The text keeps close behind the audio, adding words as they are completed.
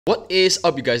What is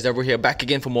up, you guys? Darryl here, back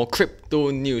again for more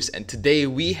crypto news, and today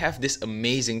we have this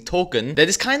amazing token that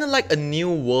is kind of like a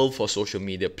new world for social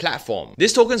media platform.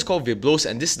 This token is called Viblos,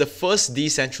 and this is the first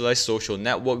decentralized social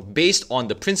network based on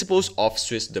the principles of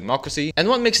Swiss democracy. And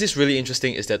what makes this really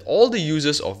interesting is that all the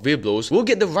users of Viblos will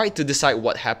get the right to decide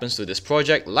what happens to this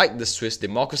project, like the Swiss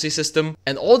democracy system,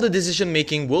 and all the decision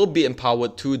making will be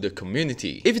empowered to the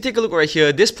community. If you take a look right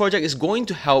here, this project is going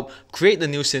to help create the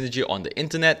new synergy on the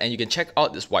internet, and you can check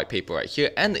out this white paper right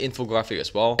here and the infographic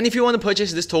as well. And if you want to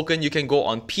purchase this token, you can go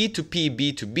on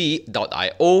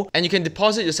p2pb2b.io and you can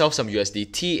deposit yourself some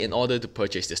USDT in order to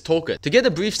purchase this token. To get a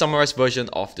brief summarized version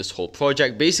of this whole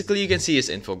project, basically you can see its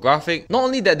infographic. Not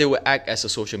only that they will act as a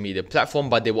social media platform,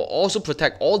 but they will also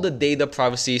protect all the data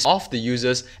privacies of the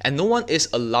users, and no one is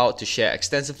allowed to share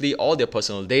extensively all their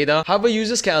personal data. However,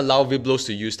 users can allow Viblos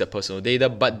to use their personal data,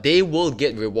 but they will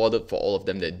get rewarded for all of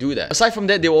them that do that. Aside from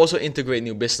that, they will also integrate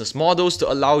new business models to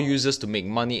allow users to make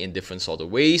money in different sort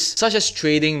of ways, such as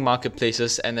trading,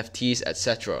 marketplaces, NFTs,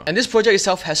 etc. And this project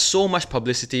itself has so much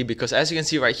publicity because, as you can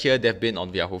see right here, they've been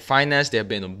on Yahoo Finance, they have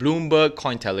been on Bloomberg,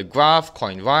 Cointelegraph,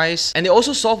 CoinRise, and they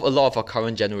also solve a lot of our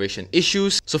current generation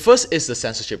issues. So first is the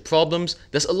censorship problems.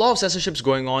 There's a lot of censorships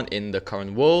going on in the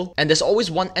current world, and there's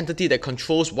always one entity that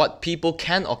controls what people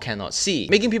can or cannot see,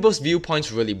 making people's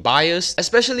viewpoints really biased,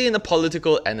 especially in a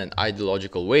political and an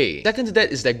ideological way. Second to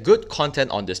that is that good content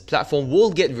on this platform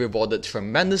will get rewarded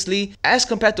tremendously as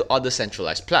compared to other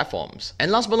centralized platforms.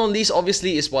 And last but not least,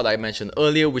 obviously, is what I mentioned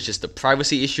earlier, which is the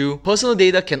privacy issue. Personal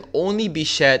data can only be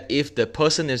shared if the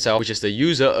person himself, which is the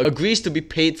user, agrees to be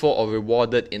paid for or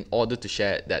rewarded in order to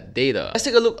share that data. Let's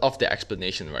take a look of the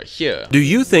explanation right here. Do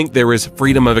you think there is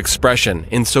freedom of expression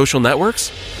in social networks?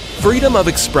 Freedom of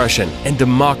expression and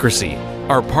democracy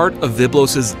are part of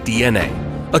Viblos' DNA,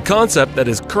 a concept that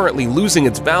is currently losing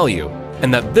its value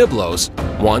and that Viblos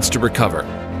wants to recover.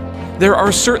 There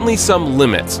are certainly some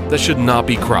limits that should not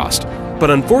be crossed, but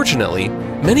unfortunately,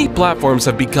 many platforms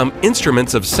have become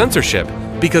instruments of censorship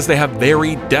because they have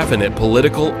very definite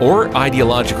political or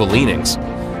ideological leanings.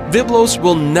 Viblos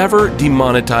will never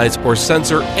demonetize or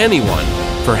censor anyone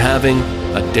for having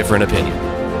a different opinion.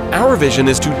 Our vision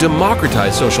is to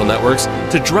democratize social networks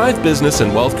to drive business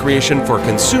and wealth creation for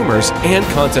consumers and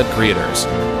content creators.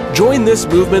 Join this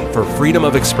movement for freedom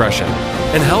of expression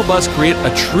and help us create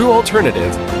a true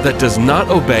alternative that does not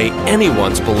obey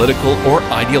anyone's political or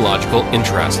ideological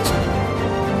interests.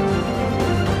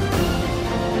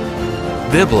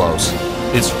 Viblos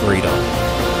is freedom.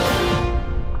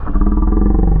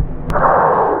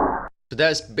 So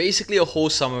that's basically a whole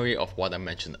summary of what I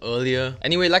mentioned earlier.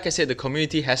 Anyway, like I said, the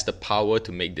community has the power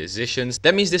to make decisions.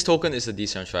 That means this token is a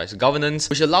decentralized governance,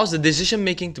 which allows the decision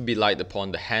making to be laid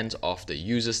upon the hands of the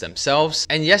users themselves.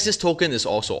 And yes, this token is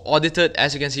also audited.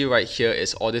 As you can see right here,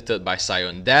 it's audited by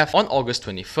Scion Dev on August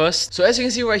 21st. So as you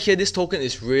can see right here, this token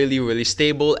is really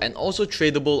stable and also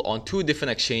tradable on two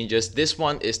different exchanges. This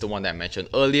one is the one that I mentioned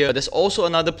earlier, but there's also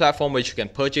another platform which you can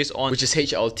purchase on, which is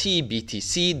hltbtc.com.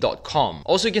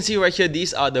 Also, you can see right here,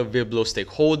 these are the Viblos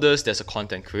stakeholders. There's a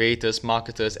content creators,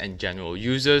 marketers, and general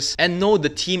users. And no, the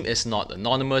team is not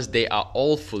anonymous. They are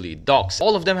all fully doxed.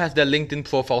 All of them have their LinkedIn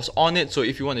profiles on it. So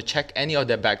if you want to check any of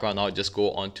their background out, just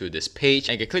go onto this page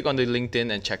and you can click on the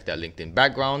LinkedIn and check their LinkedIn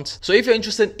backgrounds. So if you're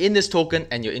interested in this token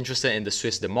and you're interested in the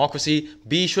Swiss democracy,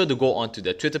 be sure to go onto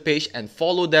their Twitter page and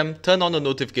follow them. Turn on the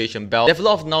notification bell. They have a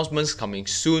lot of announcements coming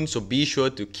soon, so be sure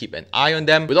to keep an eye on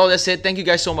them. With all that said, thank you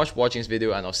guys so much for watching this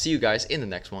video, and I'll see you guys in the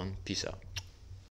next one. Peace out.